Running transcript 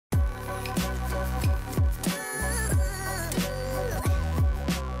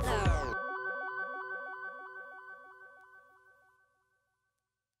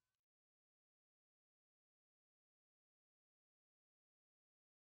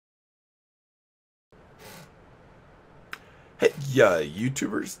Yeah,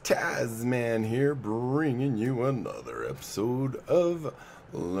 YouTubers, Tasman here, bringing you another episode of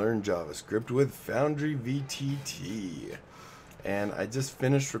Learn JavaScript with Foundry VTT. And I just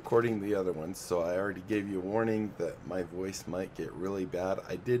finished recording the other one, so I already gave you a warning that my voice might get really bad.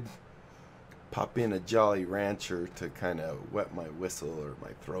 I did pop in a Jolly Rancher to kind of wet my whistle or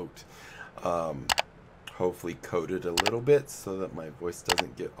my throat. Hopefully coat it a little bit so that my voice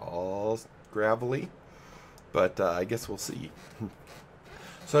doesn't get all gravelly. But I guess we'll see.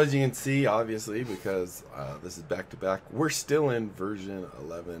 So as you can see, obviously, because this is back-to-back, we're still in version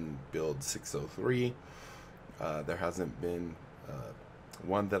 11 build 603. There hasn't been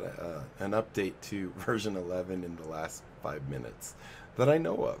an update to version 11 in the last 5 minutes that I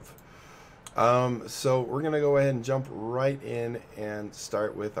know of. So we're going to go ahead and jump right in and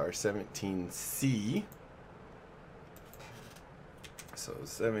start with our 17C. So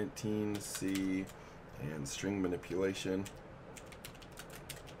 17C and string manipulation.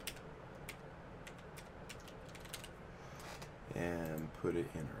 And put it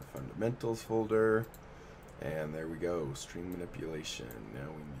in our fundamentals folder. And there we go, string manipulation. Now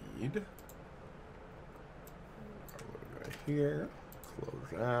we need right here, close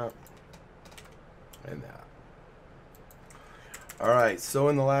that, and that. All right, so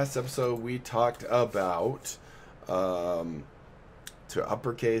in the last episode we talked about to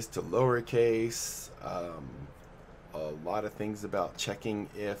uppercase to lowercase, a lot of things about checking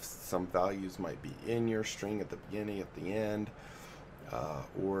if some values might be in your string at the beginning, at the end,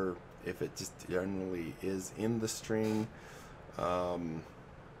 or if it just generally is in the string. What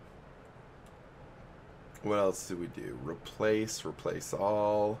else do we do? Replace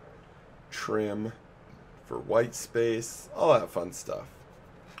all, trim for white space, all that fun stuff.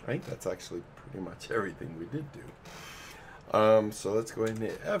 I think that's actually pretty much everything we did do. So let's go ahead and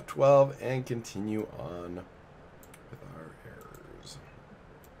hit F12 and continue on with our errors,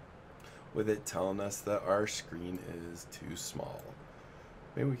 with it telling us that our screen is too small.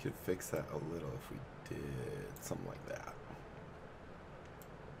 Maybe we could fix that a little if we did something like that.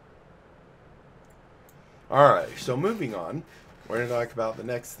 Alright, so moving on, we're going to talk about the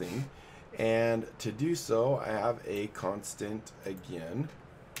next thing. And to do so, I have a constant again,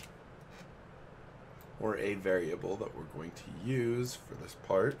 or a variable that we're going to use for this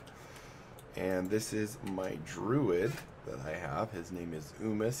part. And this is my druid that I have. His name is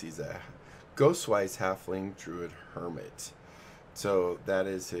Umis. He's a Ghostwise Halfling Druid Hermit. So that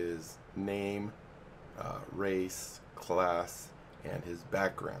is his name, race, class, and his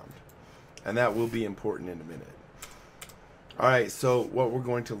background. And that will be important in a minute. Alright, so what we're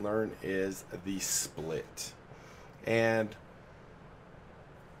going to learn is the split. And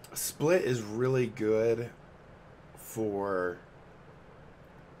split is really good for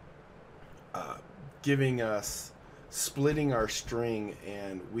giving us, splitting our string,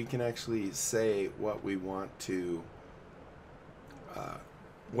 and we can actually say what we want to,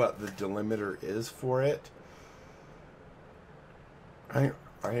 what the delimiter is for it. I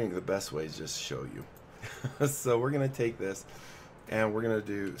think the best way is just show you. So we're going to take this and we're going to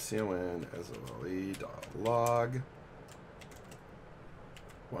do console.log.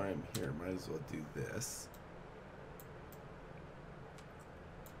 While I'm here, might as well do this.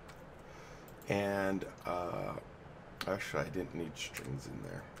 And actually I didn't need strings in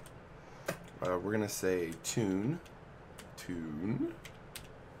there. We're going to say tune,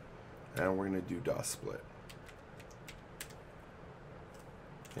 and we're going to do dot split.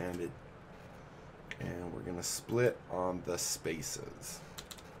 And we're going to split on the spaces.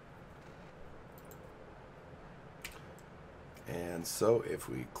 And so if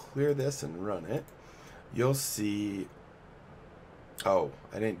we clear this and run it, you'll see, oh,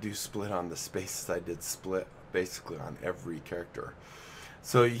 I didn't do split on the spaces, I did split basically on every character.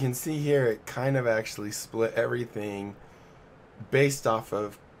 So you can see here it kind of actually split everything based off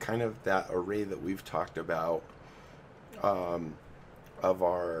of kind of that array that we've talked about of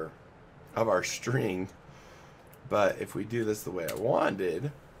our string. But if we do this the way I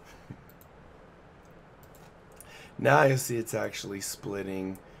wanted, now you'll see it's actually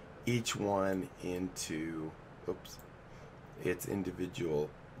splitting each one into, oops, its individual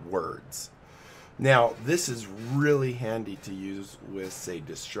words. Now, this is really handy to use with, say,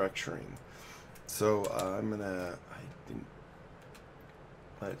 destructuring. So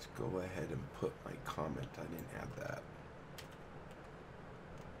let's go ahead and put my comment. I didn't add that.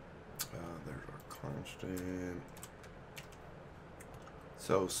 There's our constant.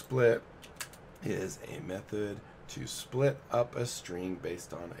 So split is a method to split up a string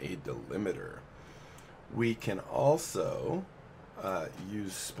based on a delimiter. We can also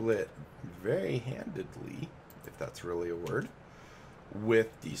use split very handedly, if that's really a word,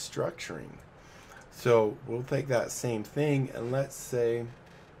 with destructuring. So we'll take that same thing and let's say,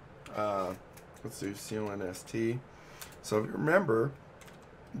 let's do const. So remember,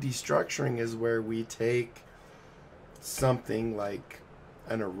 destructuring is where we take something like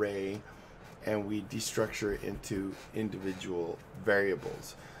an array and we destructure it into individual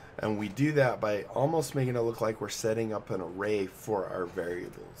variables. And we do that by almost making it look like we're setting up an array for our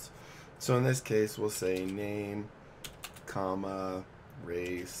variables. So in this case, we'll say name, comma,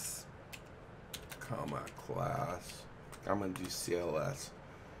 race, comma, class. I'm going to do CLS,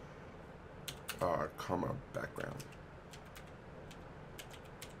 comma, background.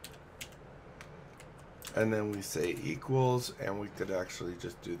 And then we say equals, and we could actually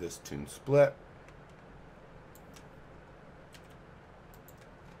just do this tune split.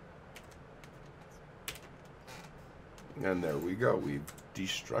 And there we go. We've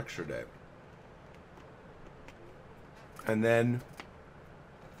destructured it. And then,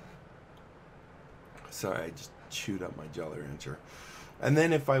 sorry, I just chewed up my Jolly Rancher. And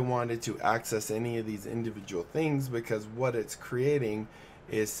then if I wanted to access any of these individual things, because what it's creating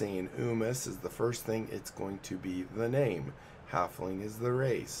is saying Umis is the first thing, it's going to be the name. Halfling is the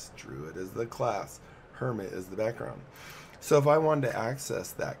race. Druid is the class. Hermit is the background. So if I wanted to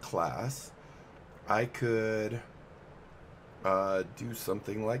access that class, I could do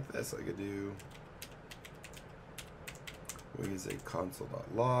something like this. I could do, we can say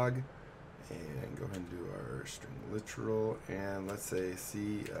console.log and go ahead and do our string literal, and let's say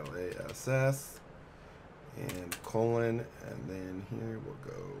CLASS and colon, and then here we'll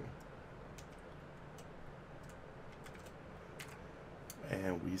go,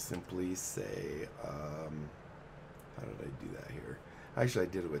 and we simply say, how did I do that here? Actually, I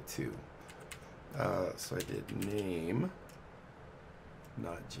did it with two. So I did name,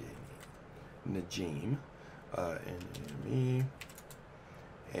 not Najim, NAME,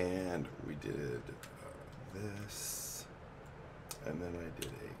 and we did this, and then I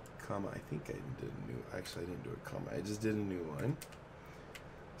did a comma. I think I did a new, actually I didn't do a comma, I just did a new line.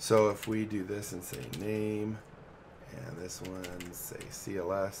 So if we do this and say name, and this one say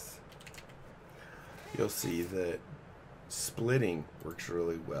CLS, you'll see that splitting works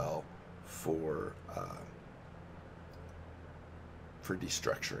really well for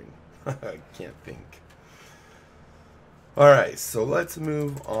destructuring. I can't think. All right, so let's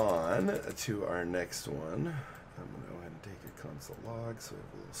move on to our next one. I'm going to go ahead and take a console log so we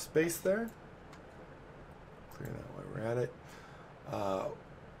have a little space there. Clear that while we're at it.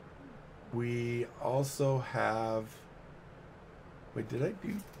 We also have, wait, did I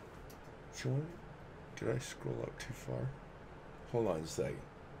do join? Did I scroll up too far? Hold on a second.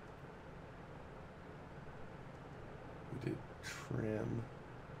 We did trim.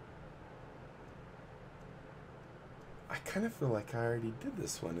 I kind of feel like I already did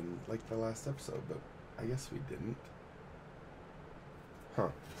this one in like the last episode, but I guess we didn't. Huh,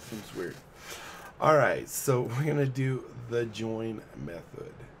 seems weird. All right, so we're gonna do the join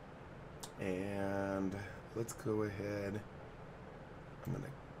method. And let's go ahead. I'm gonna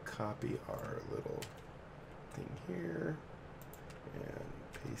copy our little thing here and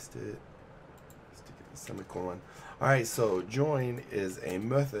paste it. Stick it in the semicolon. All right, so join is a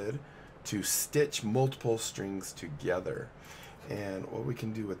method to stitch multiple strings together. And what we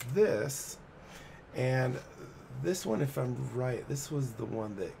can do with this, and this one, if I'm right, this was the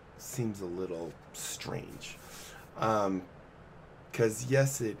one that seems a little strange. Because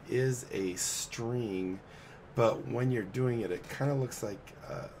yes, it is a string, but when you're doing it, it kind of looks like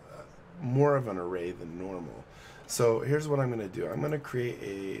more of an array than normal. So here's what I'm going to do. I'm going to create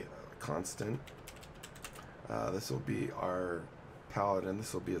a constant. This will be our paladin.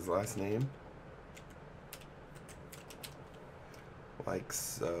 This will be his last name. Like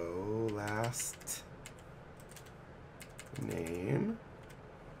so. Last name.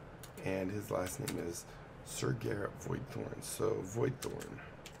 And his last name is Sir Garrett Voidthorn. So Voidthorn.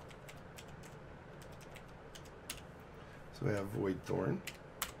 So we have Voidthorn.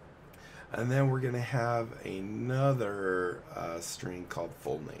 And then we're going to have another string called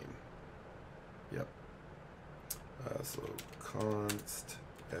full name. Yep. So const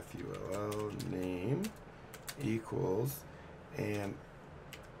full name equals, and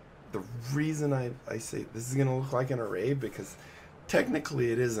the reason I say this is going to look like an array, because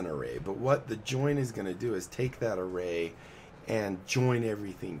technically it is an array, but what the join is going to do is take that array and join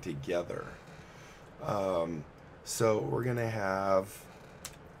everything together. So we're going to have,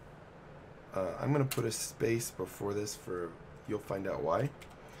 I'm going to put a space before this for, you'll find out why.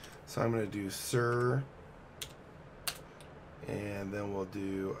 So I'm going to do Sir, and then we'll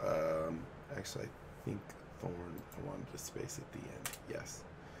do, actually I think thorn. I wanted a space at the end. Yes.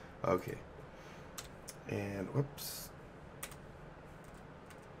 Okay. And whoops.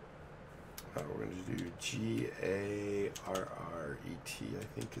 We're going to do Garret, I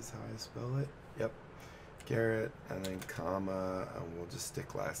think is how I spell it. Yep. Garret, and then comma, and we'll just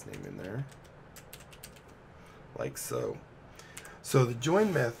stick last name in there. Like so. So the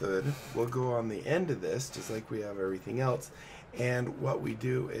join method will go on the end of this, just like we have everything else. And what we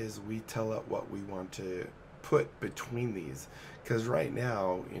do is we tell it what we want to put between these. Because right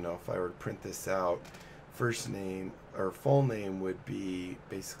now, you know, if I were to print this out, first name or full name would be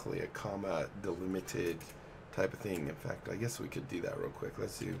basically a comma delimited type of thing. In fact, I guess we could do that real quick.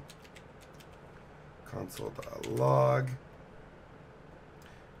 Let's do console.log,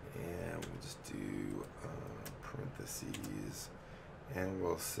 and we'll just do parentheses, and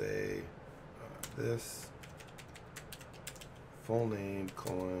we'll say this full name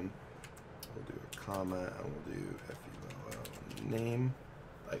colon, we'll do a comma, and we'll do FULL name,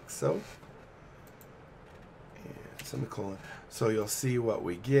 like so, and semicolon. So you'll see what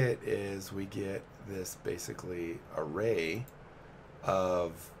we get is we get this basically array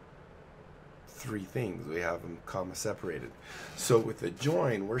of three things. We have them comma separated. So with the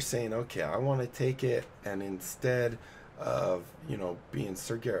join, we're saying, okay, I want to take it, and instead of, you know, being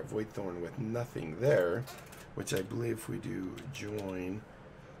Sir Garret Voidthorn with nothing there, which I believe if we do join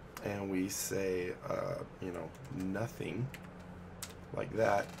and we say, you know, nothing like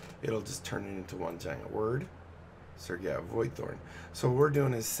that, it'll just turn it into one giant word, Sir Garret Voidthorn. So what we're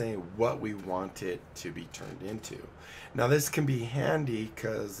doing is saying what we want it to be turned into. Now this can be handy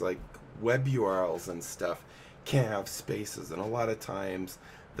because like web URLs and stuff can't have spaces, and a lot of times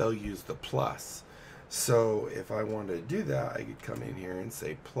they'll use the plus. So if I wanted to do that, I could come in here and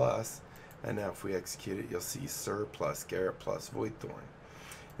say plus, and now if we execute it, you'll see Sir plus Garret plus Voidthorn.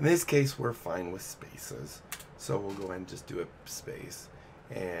 In this case, we're fine with spaces, so we'll go ahead and just do a space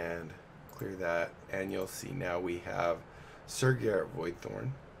and clear that, and you'll see now we have Sir Garret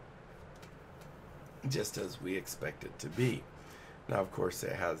Voidthorn just as we expect it to be. Now of course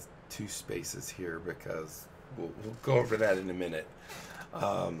it has two spaces here because we'll go over that in a minute.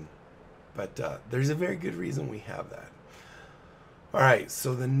 But there's a very good reason we have that. All right,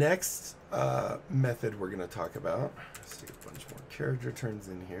 so the next method we're going to talk about, let's stick a bunch more character returns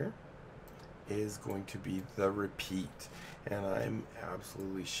in here, is going to be the repeat. And I'm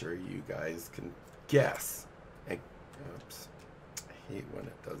absolutely sure you guys can guess. Oops, I hate when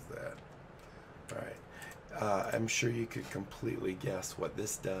it does that. All right, I'm sure you could completely guess what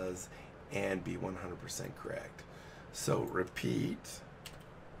this does and be 100% correct. So repeat.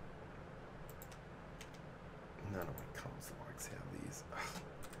 None of my console logs have these.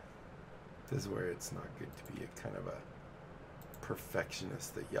 This is where it's not good to be a kind of a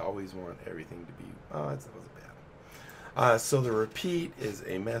perfectionist, that you always want everything to be, oh, that was bad. So the repeat is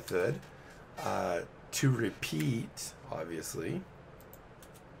a method to repeat, obviously,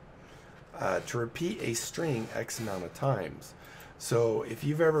 to repeat a string X amount of times. So if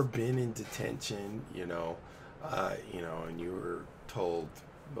you've ever been in detention, you know, and you were told,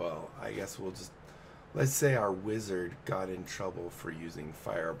 well, I guess we'll just, let's say our wizard got in trouble for using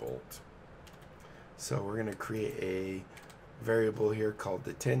Firebolt. So we're going to create a variable here called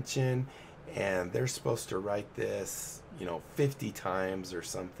detention, and they're supposed to write this, you know, 50 times or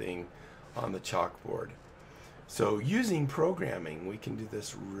something on the chalkboard. So using programming, we can do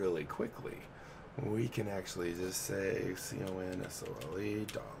this really quickly. We can actually just say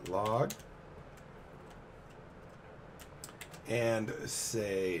console.log and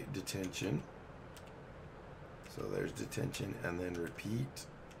say detention. So there's detention, and then repeat,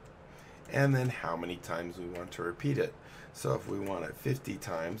 and then how many times we want to repeat it. So if we want it 50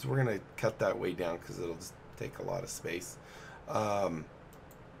 times, we're going to cut that way down because it'll just take a lot of space.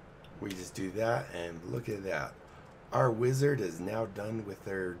 We just do that, and look at that. Our wizard is now done with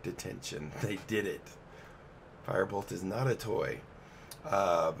their detention. They did it. Firebolt is not a toy.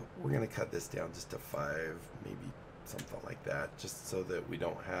 We're going to cut this down just to 5, maybe something like that, just so that we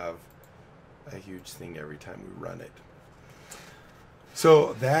don't have a huge thing every time we run it.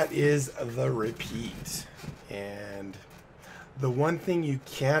 So that is the repeat. And the one thing you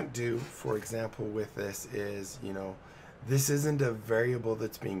can't do, for example, with this is, you know, this isn't a variable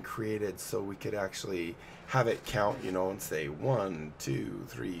that's being created so we could actually have it count, you know, and say 1, 2,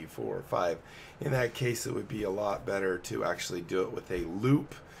 3, 4, 5. In that case, it would be a lot better to actually do it with a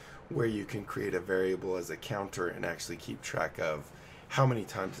loop where you can create a variable as a counter and actually keep track of how many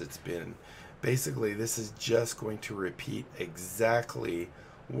times it's been. Basically, this is just going to repeat exactly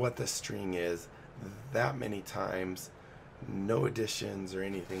what the string is that many times, no additions or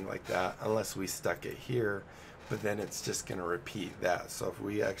anything like that unless we stuck it here, but then it's just going to repeat that. So if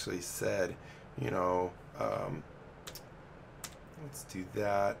we actually said, you know, let's do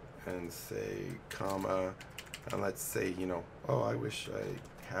that and say comma, and let's say, you know, oh, I wish I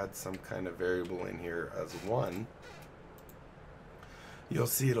had some kind of variable in here as 1. You'll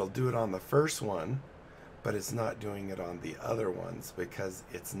see it'll do it on the first one, but it's not doing it on the other ones because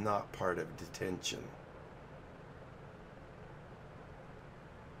it's not part of detention.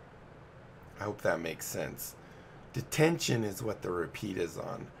 I hope that makes sense. Detention is what the repeat is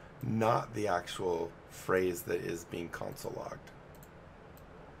on, not the actual phrase that is being console logged.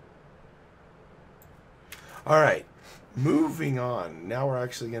 All right, moving on. Now we're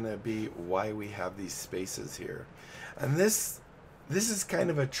actually going to be why we have these spaces here. And this is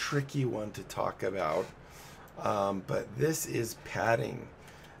kind of a tricky one to talk about, but this is padding.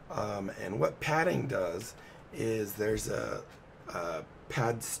 And what padding does is there's a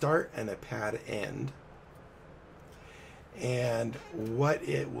pad start and a pad end. And what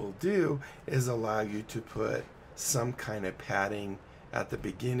it will do is allow you to put some kind of padding at the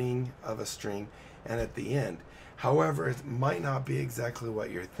beginning of a string and at the end. However, it might not be exactly what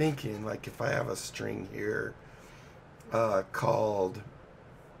you're thinking. Like if I have a string here called,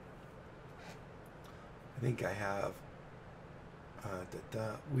 I think I have,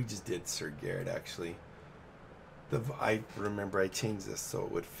 we just did Sir Garrett actually. I remember I changed this so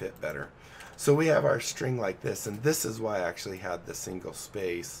it would fit better. So we have our string like this, and this is why I actually had the single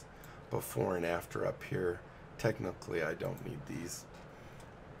space before and after up here. Technically, I don't need these,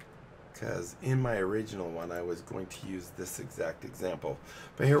 because in my original one, I was going to use this exact example.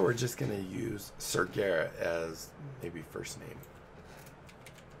 But here we're just going to use Sir Garrett as maybe first name.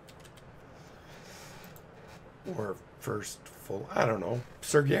 Or first full, I don't know.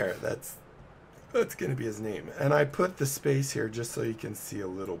 Sir Garrett, that's going to be his name. And I put the space here just so you can see a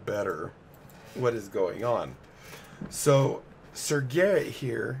little better what is going on. So Sir Garrett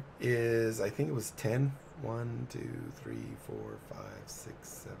here is, I think it was 10. 1, 2, 3, 4, 5, 6,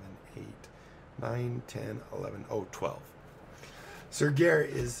 7, 8, 9, 10, 11, 12. Sir Garrett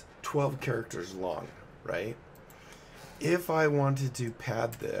is 12 characters long, right? If I wanted to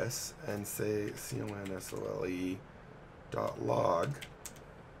pad this and say console.log,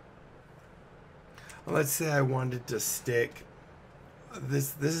 let's say I wanted to stick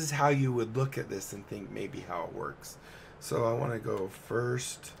this is how you would look at this and think maybe how it works. So I want to go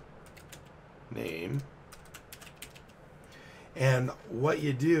first name, and what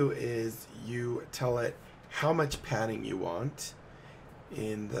you do is you tell it how much padding you want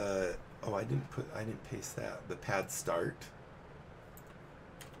in the, oh, I didn't paste that, the pad start.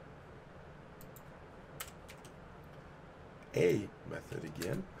 A method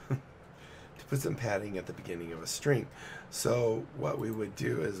again. Put some padding at the beginning of a string. So what we would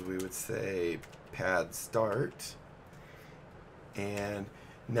do is we would say pad start, and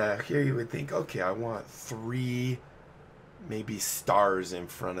now here you would think, okay, I want 3 maybe stars in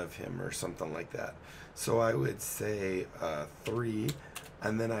front of him or something like that. So I would say 3,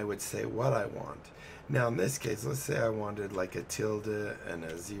 and then I would say what I want. Now in this case, let's say I wanted like a tilde and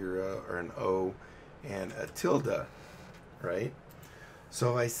a 0 or an O and a tilde, right?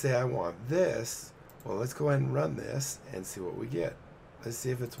 So if I say I want this, well, let's go ahead and run this and see what we get. Let's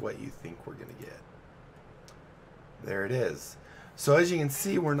see if it's what you think we're going to get. There it is. So as you can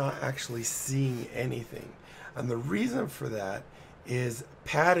see, we're not actually seeing anything. And the reason for that is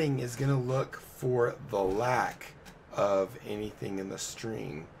padding is going to look for the lack of anything in the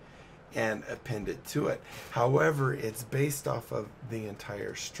string and append it to it. However, it's based off of the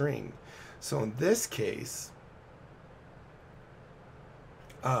entire string. So in this case,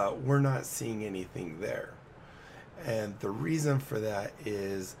 we're not seeing anything there. And the reason for that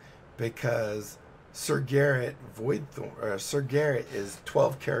is because Sir Garrett is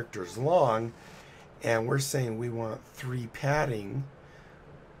 12 characters long, and we're saying we want 3 padding,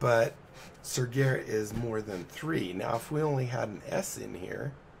 but Sir Garrett is more than 3. Now if we only had an S in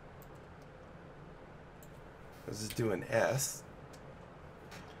here, let's just do an S.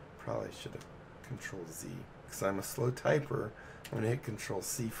 Probably should have Control Z, because I'm a slow typer. I'm going to hit Control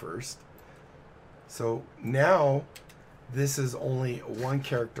C first. So now this is only 1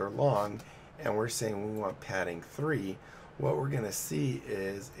 character long, and we're saying we want padding 3. What we're going to see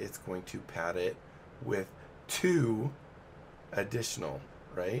is it's going to pad it with 2 additional,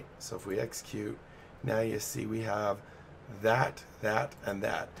 right? So if we execute, now you see we have that, that, and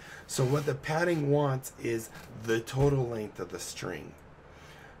that. So what the padding wants is the total length of the string.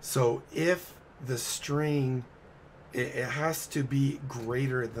 So if the string it has to be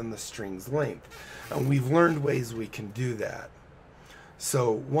greater than the string's length. And we've learned ways we can do that.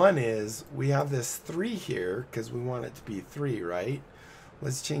 So one is we have this 3 here because we want it to be 3, right?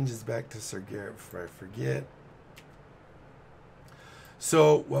 Let's change this back to Sir Garrett before I forget.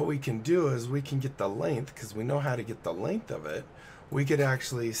 So what we can do is we can get the length, because we know how to get the length of it. We could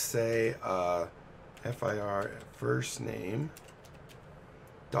actually say FIR first name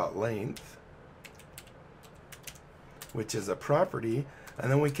dot length, which is a property, and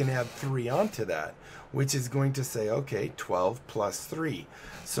then we can add 3 onto that, which is going to say, okay, 12 plus 3.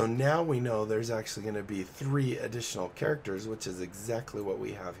 So now we know there's actually going to be 3 additional characters, which is exactly what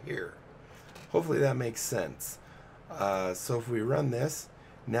we have here. Hopefully that makes sense. So if we run this,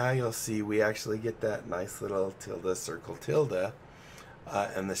 now you'll see we actually get that nice little tilde, circle, tilde,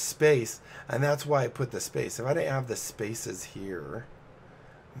 and the space. And that's why I put the space. If I didn't have the spaces here,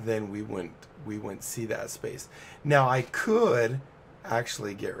 then we wouldn't see that space. Now I could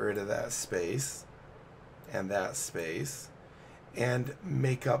actually get rid of that space and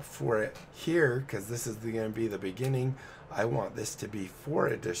make up for it here, because this is going to be the beginning. I want this to be 4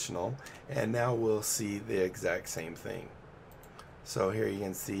 additional, and now we'll see the exact same thing. So here you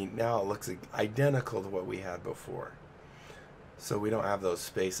can see now it looks identical to what we had before. So we don't have those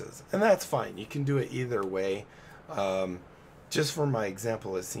spaces, and that's fine. You can do it either way. Just for my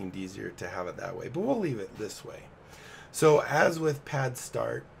example, it seemed easier to have it that way, but we'll leave it this way. So as with pad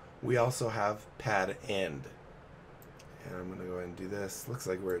start, we also have pad end. And I'm going to go ahead and do this. Looks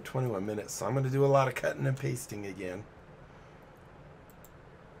like we're at 21 minutes, so I'm going to do a lot of cutting and pasting again.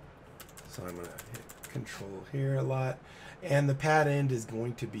 So I'm going to hit control here a lot. And the pad end is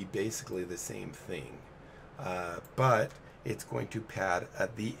going to be basically the same thing. But it's going to pad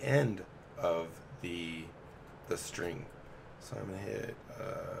at the end of the string. So I'm going to hit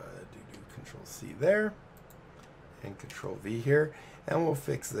control C there and control V here. And we'll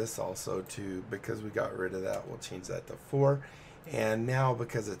fix this also to, because we got rid of that, we'll change that to 4. And now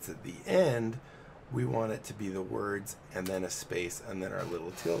because it's at the end, we want it to be the words and then a space and then our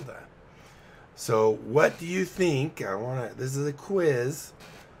little tilde. So what do you think? This is a quiz.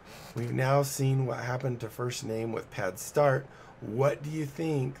 We've now seen what happened to first name with pad start. What do you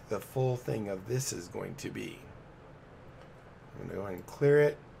think the full thing of this is going to be? I'm going to go ahead and clear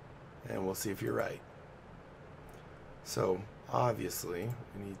it, and we'll see if you're right. So obviously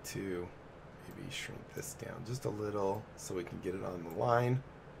we need to maybe shrink this down just a little so we can get it on the line.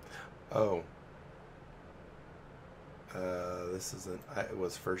 Oh, this isn't, it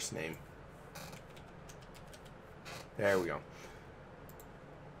was first name. There we go.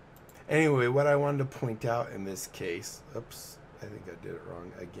 Anyway, what I wanted to point out in this case, oops, I think I did it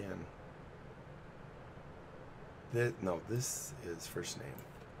wrong again. No, this is first name.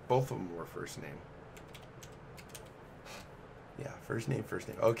 Both of them were first name. Yeah, first name, first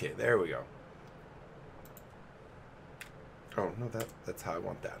name. Okay, there we go. Oh, no, that's how I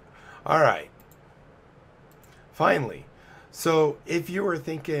want that. All right. Finally. So if you were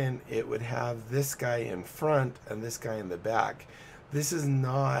thinking it would have this guy in front and this guy in the back, this is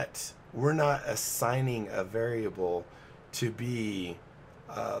not, we're not assigning a variable to be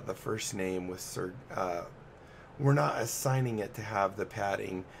the first name with we're not assigning it to have the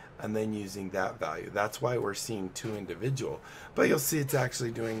padding and then using that value. That's why we're seeing 2 individual. But you'll see it's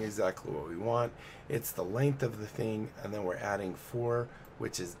actually doing exactly what we want. It's the length of the thing, and then we're adding 4,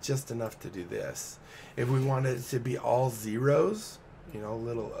 which is just enough to do this. If we wanted it to be all zeros, you know,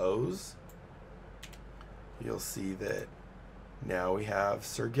 little O's, you'll see that now we have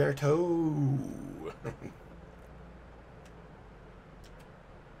Sir Gerto.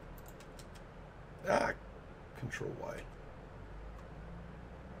 Control Y.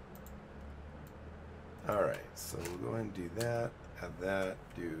 All right, so we'll go ahead and do that, add that,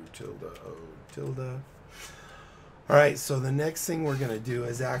 do tilde O tilde. All right, so the next thing we're going to do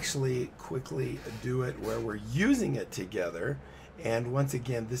is actually quickly do it where we're using it together. And once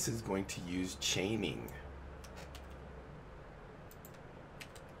again, this is going to use chaining.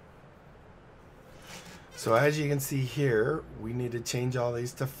 So as you can see here, we need to change all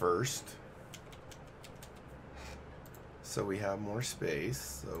these to first. So we have more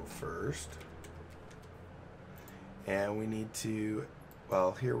space, so first. And we need to,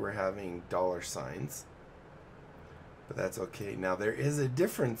 well, here we're having $signs. But that's okay. Now there is a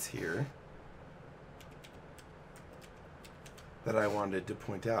difference here that I wanted to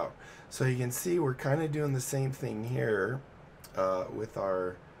point out. So you can see we're kind of doing the same thing here with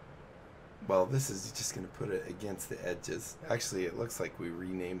our, well, this is just going to put it against the edges. Actually, it looks like we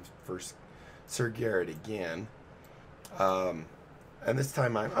renamed first Sir Garrett again. And this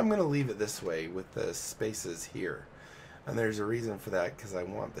time I'm going to leave it this way with the spaces here. And there's a reason for that, because I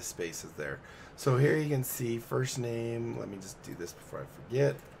want the spaces there. So here you can see first name. Let me just do this before I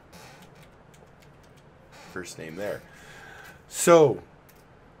forget. First name there. So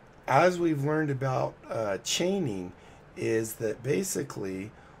as we've learned about chaining, is that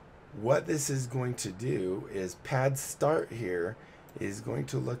basically what this is going to do is pad start here is going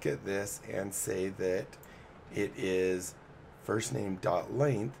to look at this and say that it is first name dot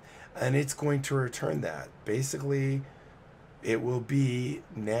length, and it's going to return that. Basically, it will be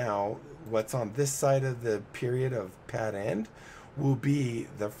now what's on this side of the period of pad end will be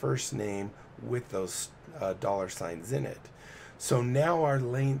the first name with those dollar signs in it. So now our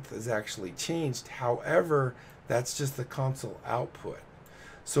length is actually changed. However, that's just the console output.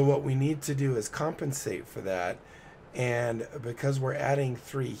 So what we need to do is compensate for that. And because we're adding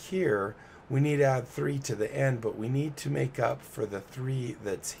 3 here, we need to add 3 to the end, but we need to make up for the 3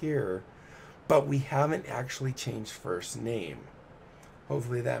 that's here. But we haven't actually changed first name.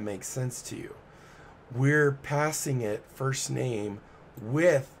 Hopefully that makes sense to you. We're passing it first name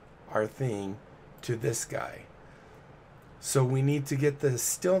with our thing to this guy. So we need to get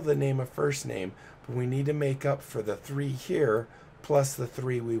still the name of first name, but we need to make up for the 3 here plus the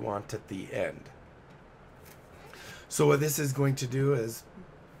 3 we want at the end. So what this is going to do is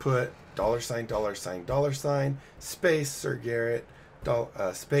put $$, $$, space Sir Garrett,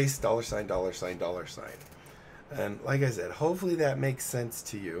 space $$, $$. And like I said, hopefully that makes sense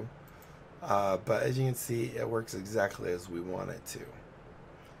to you. But as you can see, it works exactly as we want it to.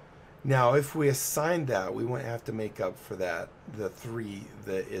 Now, if we assign that, we won't have to make up for that, the 3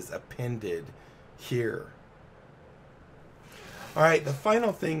 that is appended here. All right, the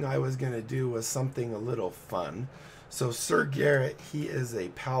final thing I was going to do was something a little fun. So Sir Garrett, he is a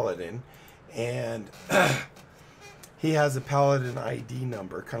paladin, and he has a paladin ID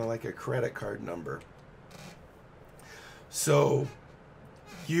number, kind of like a credit card number. So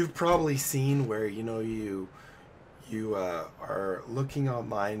you've probably seen where, you know, you are looking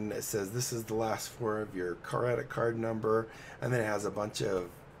online and it says this is the last 4 of your credit card number, and then it has a bunch of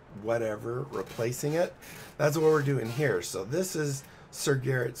whatever replacing it. That's what we're doing here. So this is Sir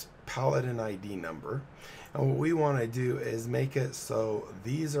Garrett's paladin ID number, and what we want to do is make it so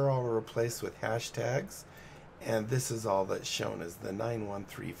these are all replaced with hashtags, and this is all that's shown as the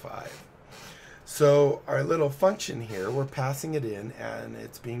 9135. So our little function here, we're passing it in and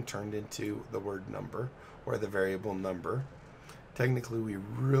it's being turned into the word number or the variable number. Technically, we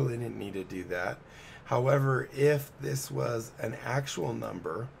really didn't need to do that. However, if this was an actual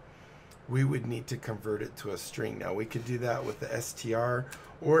number, we would need to convert it to a string. Now, we could do that with the str,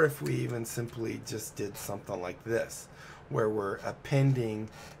 or if we even simply just did something like this, where we're appending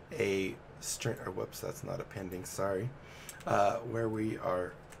a string, or whoops, that's not appending, sorry, where we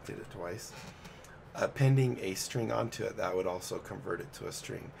are, did it twice, appending a string onto it, that would also convert it to a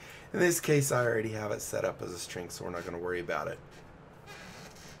string. In this case, I already have it set up as a string, so we're not going to worry about it.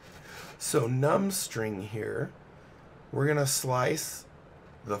 So num string here, we're going to slice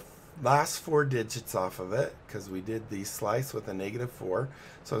the last 4 digits off of it, because we did the slice with a -4.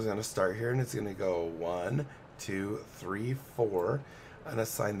 So it's going to start here, and it's going to go 1, 2, 3, 4, and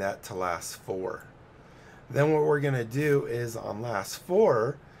assign that to last 4. Then what we're going to do is on last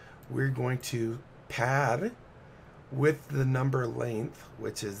 4, we're going to pad with the number length,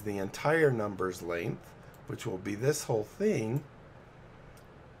 which is the entire number's length, which will be this whole thing,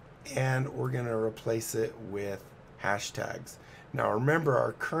 and we're going to replace it with hashtags. Now remember,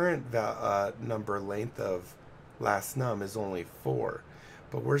 our current number length of last num is only 4,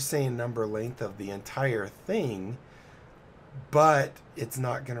 but we're saying number length of the entire thing, but it's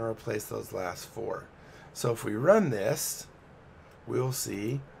not going to replace those last 4. So if we run this, we'll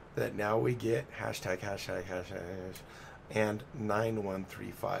see that now we get hashtag, hashtag, hashtag, and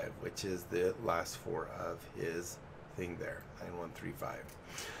 9135, which is the last 4 of his thing there, 9135.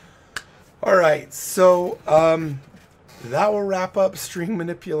 All right, so that will wrap up string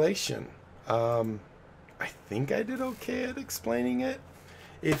manipulation. I think I did okay at explaining it.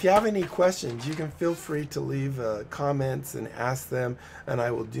 If you have any questions, you can feel free to leave comments and ask them, and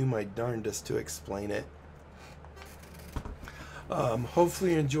I will do my darndest to explain it.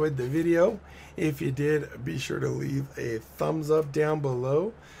 Hopefully you enjoyed the video. If you did, be sure to leave a thumbs up down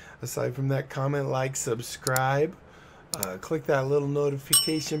below. Aside from that, comment, like, subscribe. Click that little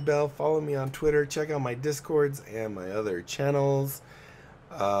notification bell. Follow me on Twitter. Check out my Discords and my other channels.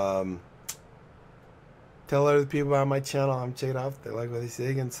 Tell other people about my channel. I'm check it out. If they like what they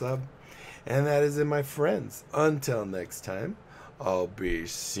say, and sub. And that is it, my friends. Until next time, I'll be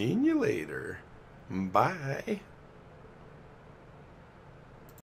seeing you later. Bye.